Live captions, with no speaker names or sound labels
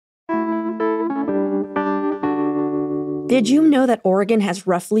Did you know that Oregon has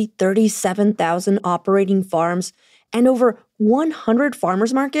roughly 37,000 operating farms and over 100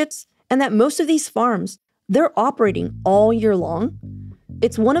 farmers markets? And that most of these farms, they're operating all year long?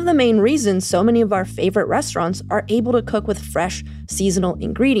 It's one of the main reasons so many of our favorite restaurants are able to cook with fresh, seasonal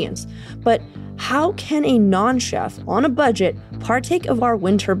ingredients. But how can a non-chef on a budget partake of our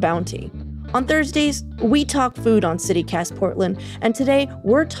winter bounty? On Thursdays, we talk food on CityCast Portland, and today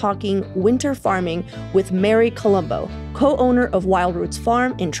we're talking winter farming with Mary Colombo, co-owner of Wild Roots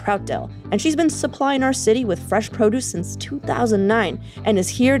Farm in Troutdale, and she's been supplying our city with fresh produce since 2009 and is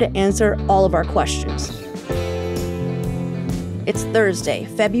here to answer all of our questions. It's Thursday,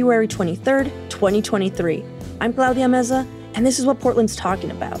 February 23rd, 2023. I'm Claudia Meza, and this is what Portland's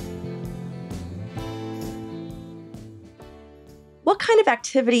talking about. What kind of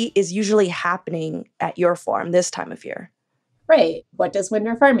activity is usually happening at your farm this time of year? Right. What does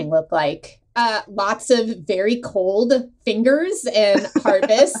winter farming look like? Lots of very cold fingers and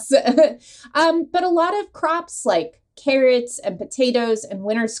harvests, but a lot of crops like carrots and potatoes and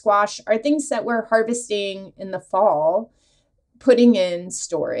winter squash are things that we're harvesting in the fall, putting in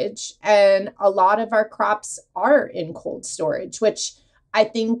storage. And a lot of our crops are in cold storage, which I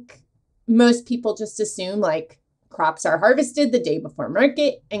think most people just assume like crops are harvested the day before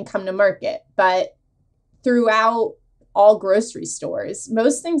market and come to market. But throughout all grocery stores,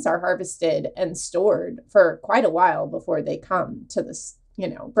 most things are harvested and stored for quite a while before they come to the,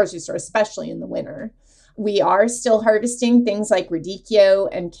 grocery store, especially in the winter. We are still harvesting things like radicchio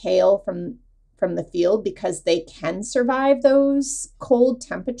and kale from the field because they can survive those cold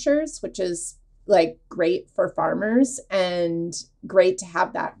temperatures, which is like great for farmers and great to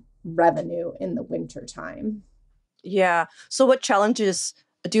have that revenue in the winter time. Yeah. So what challenges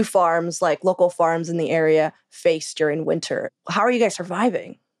do farms, like local farms in the area, face during winter? How are you guys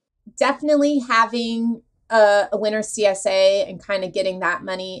surviving? Definitely having a winter CSA and kind of getting that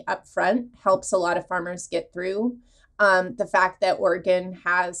money up front helps a lot of farmers get through. The fact that Oregon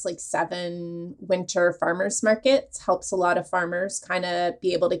has like 7 winter farmers markets helps a lot of farmers kind of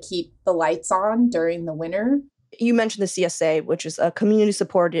be able to keep the lights on during the winter. You mentioned the CSA, which is a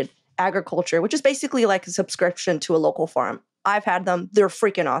community-supported agriculture, which is basically like a subscription to a local farm. I've had them. They're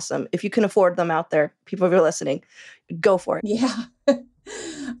freaking awesome. If you can afford them out there, people who are listening, go for it. Yeah.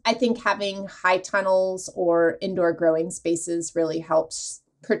 I think having high tunnels or indoor growing spaces really helps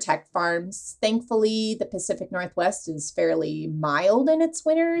protect farms. Thankfully, the Pacific Northwest is fairly mild in its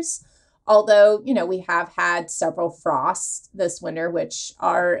winters, although, we have had several frosts this winter, which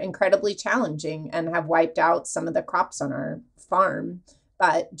are incredibly challenging and have wiped out some of the crops on our farm,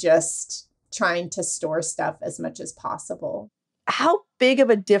 but just trying to store stuff as much as possible. How big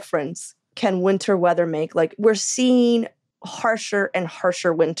of a difference can winter weather make? Like, we're seeing harsher and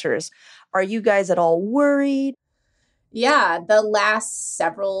harsher winters. Are you guys at all worried? Yeah, the last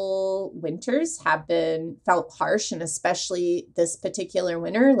several winters have felt harsh, and especially this particular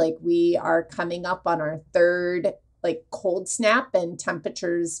winter, like we are coming up on our third cold snap and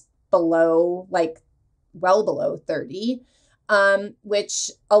temperatures well below 30,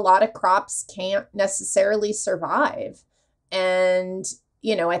 which a lot of crops can't necessarily survive. And,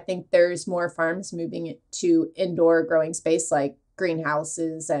 I think there's more farms moving to indoor growing space like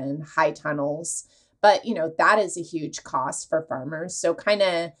greenhouses and high tunnels. But, that is a huge cost for farmers. So kind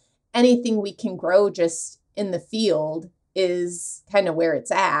of anything we can grow just in the field is kind of where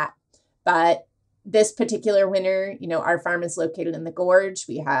it's at. But this particular winter, our farm is located in the gorge.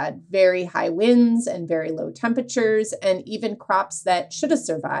 We had very high winds and very low temperatures, and even crops that should have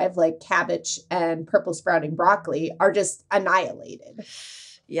survived, like cabbage and purple sprouting broccoli, are just annihilated.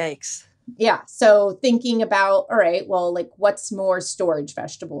 Yikes. Yeah. So thinking about, all right, well, what's more storage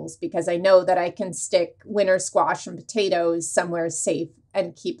vegetables? Because I know that I can stick winter squash and potatoes somewhere safe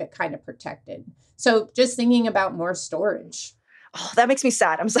and keep it kind of protected. So just thinking about more storage. Oh, that makes me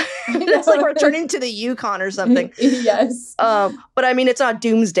sad. I'm sorry. It's like we're turning to the Yukon or something. Yes. But I mean, it's not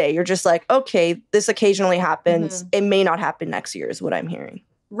doomsday. You're just like, okay, this occasionally happens. Mm-hmm. It may not happen next year is what I'm hearing.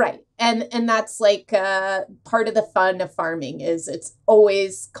 Right. And that's part of the fun of farming is it's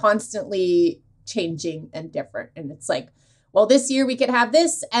always constantly changing and different. And it's like, well, this year we could have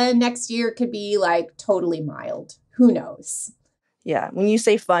this and next year could be totally mild. Who knows? Yeah. When you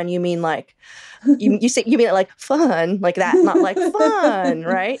say fun, you mean you mean it like fun, like that, not like fun,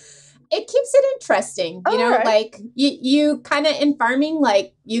 right? It keeps it interesting. Right. You kind of in farming,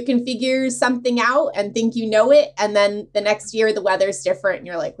 you can figure something out and think you know it. And then the next year the weather's different and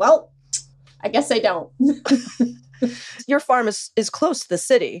you're like, well, I guess I don't. Your farm is close to the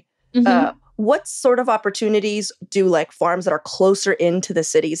city. Mm-hmm. What sort of opportunities do farms that are closer into the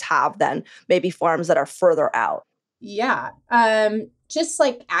cities have than maybe farms that are further out? Yeah. Just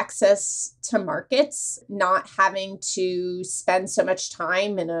like access to markets, not having to spend so much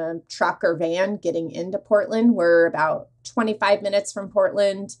time in a truck or van getting into Portland. We're about 25 minutes from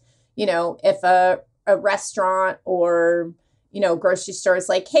Portland. If a restaurant or, grocery store is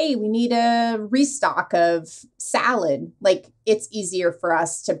like, hey, we need a restock of salad, like it's easier for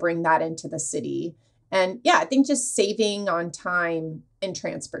us to bring that into the city. And yeah, I think just saving on time and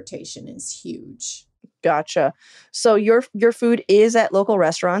transportation is huge. Gotcha. So your food is at local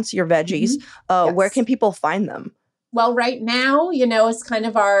restaurants, your veggies. Mhm. Where can Yes. people find them? Well, right now, it's kind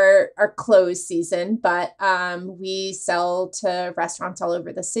of our close season, but we sell to restaurants all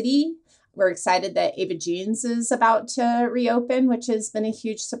over the city. We're excited that Ava Jeans is about to reopen, which has been a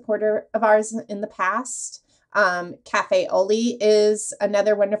huge supporter of ours in the past. Cafe Oli is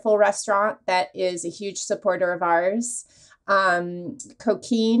another wonderful restaurant that is a huge supporter of ours.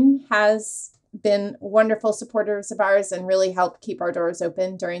 Coquine has been wonderful supporters of ours and really helped keep our doors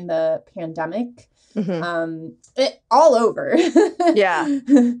open during the pandemic. Hmm. All over. Yeah.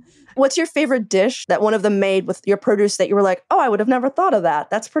 What's your favorite dish that one of them made with your produce that you were like, oh, I would have never thought of that?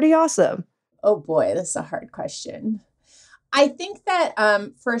 That's pretty awesome. Oh boy, this is a hard question. I think that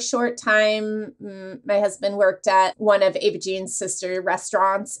for a short time, my husband worked at one of Ava Jean's sister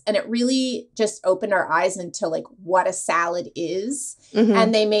restaurants, and it really just opened our eyes into like what a salad is. Hmm.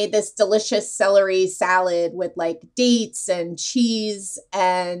 And they made this delicious celery salad with like dates and cheese.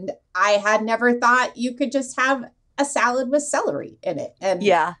 And I had never thought you could just have a salad with celery in it. And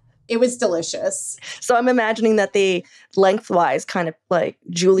Yeah. it was delicious. So I'm imagining that they lengthwise kind of like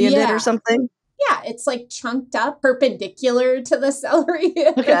julienned it or Yeah. something. Yeah, it's like chunked up perpendicular to the celery.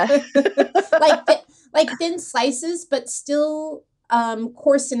 Okay. like like thin slices, but still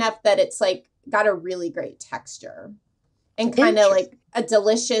coarse enough that it's like got a really great texture and kind of Interesting. like a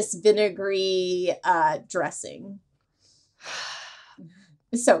delicious vinegary dressing.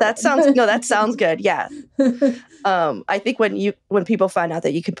 So That sounds good. Yeah. I think when people find out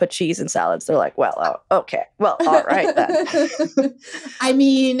that you can put cheese in salads, they're like, well, oh, okay. Well, all right then. I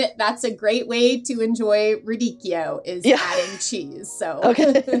mean, that's a great way to enjoy radicchio is Yeah. adding cheese. So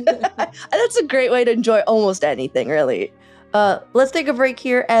Okay. That's a great way to enjoy almost anything, really. Let's take a break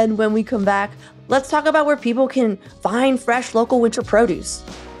here, and when we come back, let's talk about where people can find fresh local winter produce.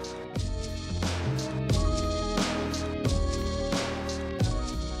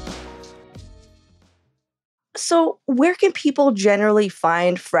 So, where can people generally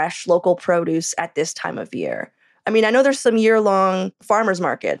find fresh local produce at this time of year? I mean, I know there's some year-long farmers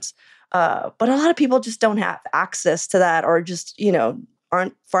markets, but a lot of people just don't have access to that, or just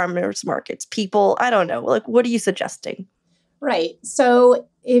aren't farmers markets people. I don't know. Like, what are you suggesting? right. So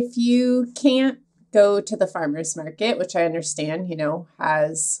if you can't go to the farmer's market, which I understand,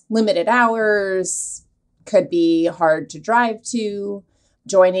 has limited hours, could be hard to drive to,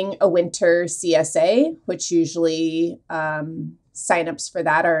 joining a winter CSA, which usually signups for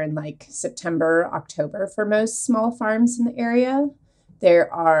that are in like September, October for most small farms in the area.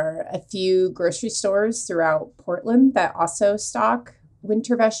 There are a few grocery stores throughout Portland that also stock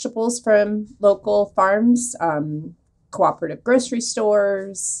winter vegetables from local farms. Cooperative grocery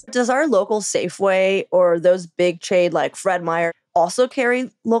stores. Does our local Safeway or those big chain like Fred Meyer also carry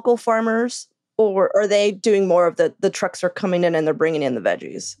local farmers? Or are they doing more of the trucks are coming in and they're bringing in the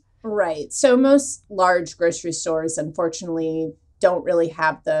veggies? Right. So most large grocery stores, unfortunately, don't really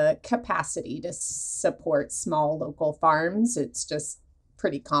have the capacity to support small local farms. It's just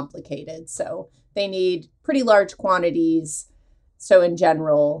pretty complicated. So they need pretty large quantities. So in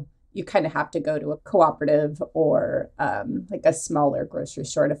general, you kind of have to go to a cooperative or like a smaller grocery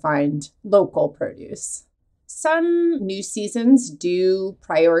store to find local produce. Some new seasons do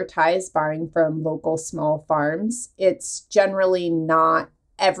prioritize buying from local small farms. It's generally not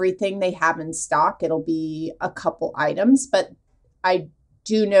everything they have in stock. It'll be a couple items, but I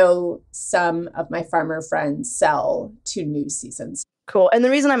do know some of my farmer friends sell to new seasons. Cool. And the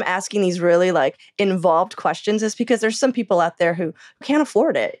reason I'm asking these really like involved questions is because there's some people out there who can't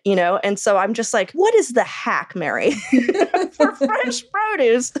afford it, And so I'm just like, what is the hack, Mary, for fresh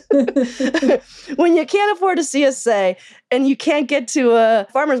produce when you can't afford a CSA and you can't get to a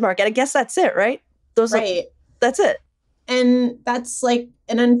farmer's market? I guess that's it, right? Right. That's it. And that's like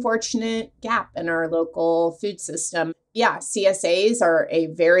an unfortunate gap in our local food system. Yeah, CSAs are a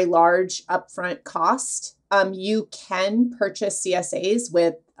very large upfront cost. You can purchase CSAs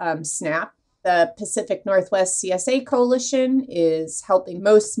with SNAP. The Pacific Northwest CSA Coalition is helping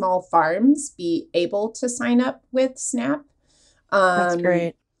most small farms be able to sign up with SNAP. That's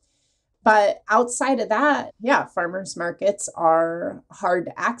great. But outside of that, yeah, farmers markets are hard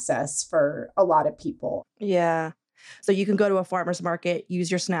to access for a lot of people. Yeah. So you can go to a farmer's market,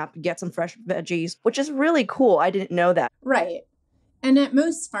 use your SNAP, get some fresh veggies, which is really cool. I didn't know that. Right. And at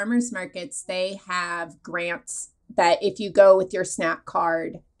most farmers markets, they have grants that if you go with your SNAP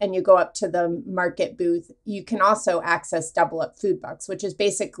card and you go up to the market booth, you can also access Double Up food bucks, which is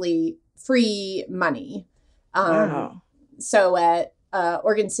basically free money. Wow. So at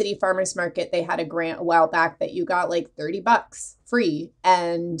Oregon City Farmers Market, they had a grant a while back that you got like $30 free.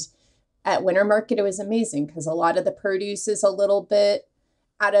 And at Winter Market, it was amazing because a lot of the produce is a little bit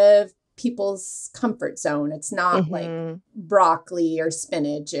out of people's comfort zone. It's not like broccoli or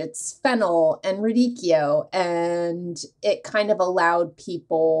spinach. It's fennel and radicchio. And it kind of allowed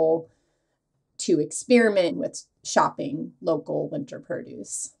people to experiment with shopping local winter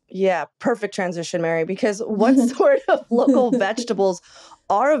produce. Yeah, perfect transition, Mary, because what sort of local vegetables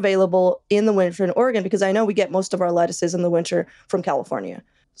are available in the winter in Oregon? Because I know we get most of our lettuces in the winter from California.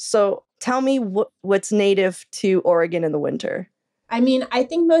 So tell me what's native to Oregon in the winter. I mean, I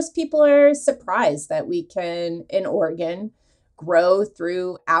think most people are surprised that we can, in Oregon, grow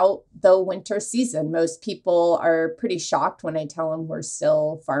throughout the winter season. Most people are pretty shocked when I tell them we're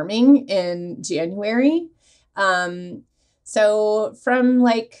still farming in January. So from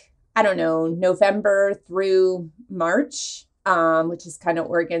like, I don't know, November through March, which is kind of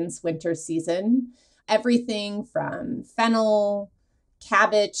Oregon's winter season, everything from fennel,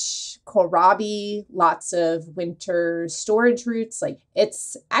 cabbage, kohlrabi, lots of winter storage roots. Like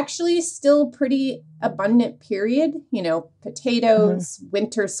it's actually still pretty abundant period, potatoes,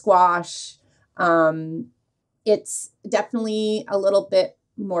 winter squash. It's definitely a little bit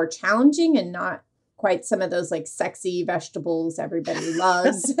more challenging and not quite some of those like sexy vegetables everybody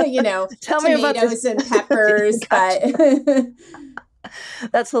loves, Tell me about tomatoes and peppers, but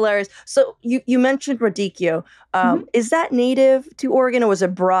that's hilarious. So you mentioned radicchio. Is that native to Oregon or was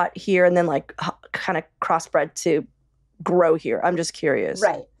it brought here and then like kind of crossbred to grow here? I'm just curious.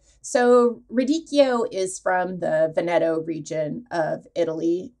 Right. So radicchio is from the Veneto region of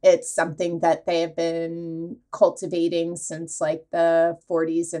Italy. It's something that they have been cultivating since like the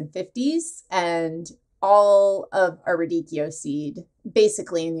 40s and 50s. And all of our radicchio seed,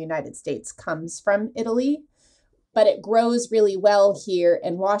 basically in the United States, comes from Italy. But it grows really well here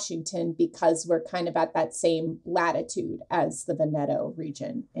in Washington because we're kind of at that same latitude as the Veneto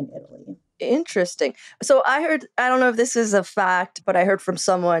region in Italy. Interesting. So I don't know if this is a fact, but I heard from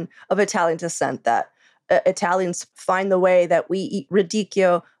someone of Italian descent that Italians find the way that we eat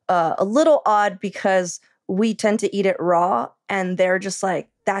radicchio a little odd because we tend to eat it raw and they're just like,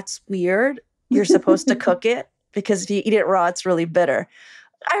 that's weird. You're supposed to cook it because if you eat it raw, it's really bitter.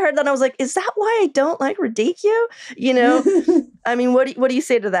 I heard that and I was like, is that why I don't like radicchio? I mean, what do you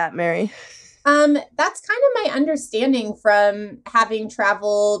say to that, Mary? That's kind of my understanding from having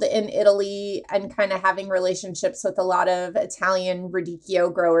traveled in Italy and kind of having relationships with a lot of Italian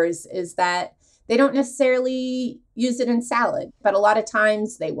radicchio growers is that they don't necessarily use it in salad, but a lot of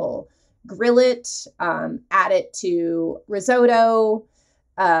times they will grill it, add it to risotto,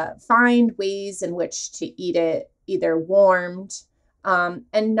 find ways in which to eat it either warmed,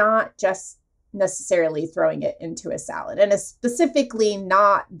 and not just necessarily throwing it into a salad. And it's specifically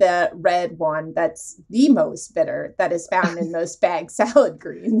not the red one that's the most bitter that is found in most bagged salad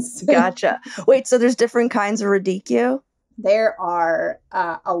greens. Gotcha. Wait, so there's different kinds of radicchio? There are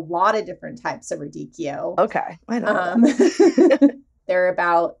a lot of different types of radicchio. Okay. I know. There are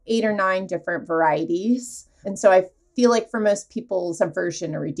about 8 or 9 different varieties. And so I feel like for most people's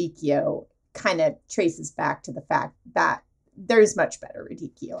aversion to radicchio kind of traces back to the fact that there's much better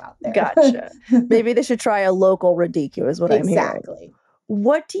radicchio out there. Gotcha. Maybe they should try a local radicchio is what I'm hearing. Exactly.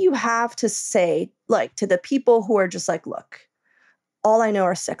 What do you have to say, like, to the people who are just like, look, all I know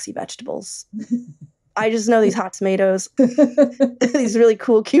are sexy vegetables. I just know these hot tomatoes, these really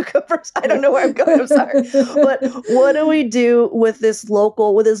cool cucumbers. I don't know where I'm going. I'm sorry. But what do we do with this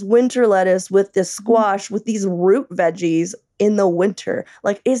winter lettuce, with this squash, with these root veggies in the winter?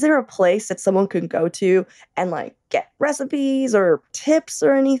 Like, is there a place that someone can go to and like get recipes or tips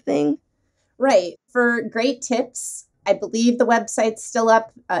or anything? Right. For great tips, I believe the website's still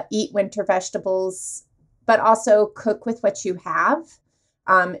up, Eat Winter Vegetables, but also Cook With What You Have.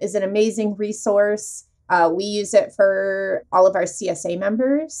 Is an amazing resource. We use it for all of our CSA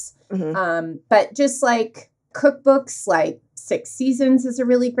members. But just like cookbooks like Six Seasons is a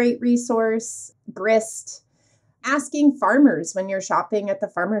really great resource. Grist. Asking farmers when you're shopping at the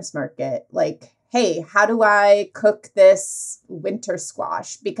farmer's market, like, hey, how do I cook this winter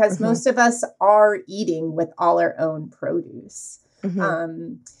squash? Because most of us are eating with all our own produce.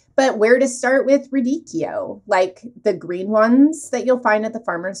 But where to start with radicchio? Like the green ones that you'll find at the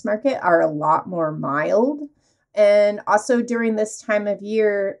farmer's market are a lot more mild. And also during this time of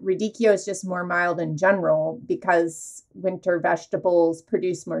year, radicchio is just more mild in general because winter vegetables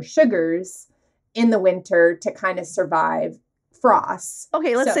produce more sugars in the winter to kind of survive frost.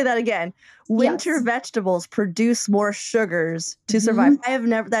 Okay, let's say that again. Winter Yes. vegetables produce more sugars to survive. I have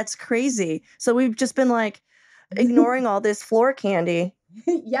never, that's crazy. So we've just been like ignoring all this floor candy.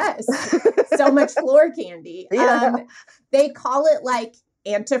 Yes. So much floor candy. Yeah. They call it like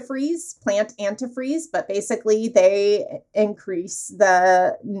antifreeze, plant antifreeze, but basically they increase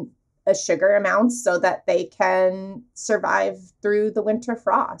the sugar amounts so that they can survive through the winter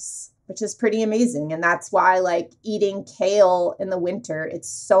frosts, which is pretty amazing. And that's why like eating kale in the winter, it's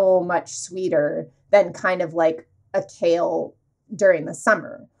so much sweeter than kind of like a kale during the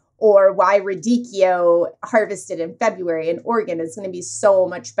summer. Or why radicchio harvested in February in Oregon is going to be so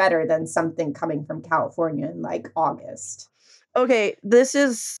much better than something coming from California in like August. Okay, this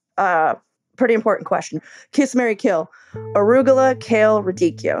is a pretty important question. Kiss, marry, kill. Arugula, kale,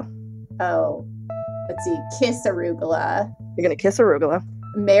 radicchio. Oh, let's see. Kiss arugula. You're going to kiss arugula.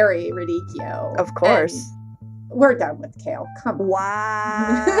 Marry radicchio. Of course. And we're done with kale. Come on.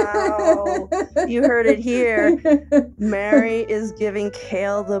 Wow. You heard it here. Mary is giving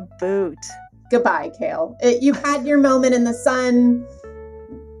kale the boot. Goodbye, kale. You've had your moment in the sun.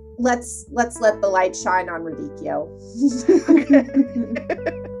 Let's let the light shine on radicchio.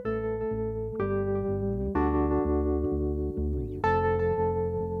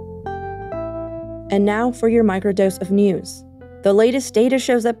 And now for your microdose of news. The latest data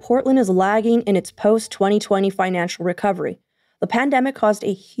shows that Portland is lagging in its post-2020 financial recovery. The pandemic caused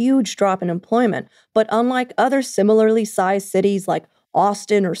a huge drop in employment, but unlike other similarly sized cities like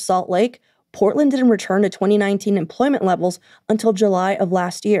Austin or Salt Lake, Portland didn't return to 2019 employment levels until July of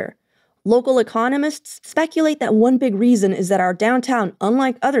last year. Local economists speculate that one big reason is that our downtown,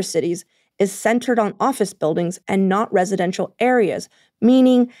 unlike other cities, is centered on office buildings and not residential areas,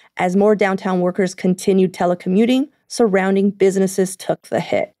 meaning as more downtown workers continued telecommuting, surrounding businesses took the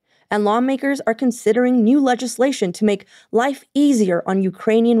hit. And lawmakers are considering new legislation to make life easier on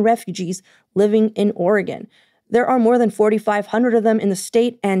Ukrainian refugees living in Oregon. There are more than 4,500 of them in the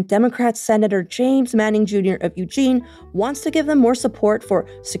state, and Democrat Senator James Manning Jr. of Eugene wants to give them more support for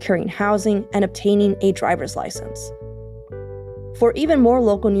securing housing and obtaining a driver's license. For even more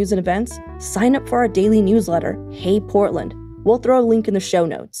local news and events, sign up for our daily newsletter, Hey Portland. We'll throw a link in the show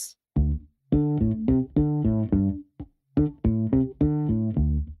notes.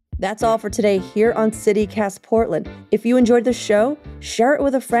 That's all for today here on CityCast Portland. If you enjoyed the show, share it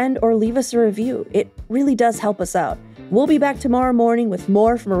with a friend or leave us a review. It really does help us out. We'll be back tomorrow morning with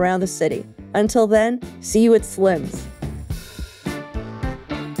more from around the city. Until then, see you at Slim's.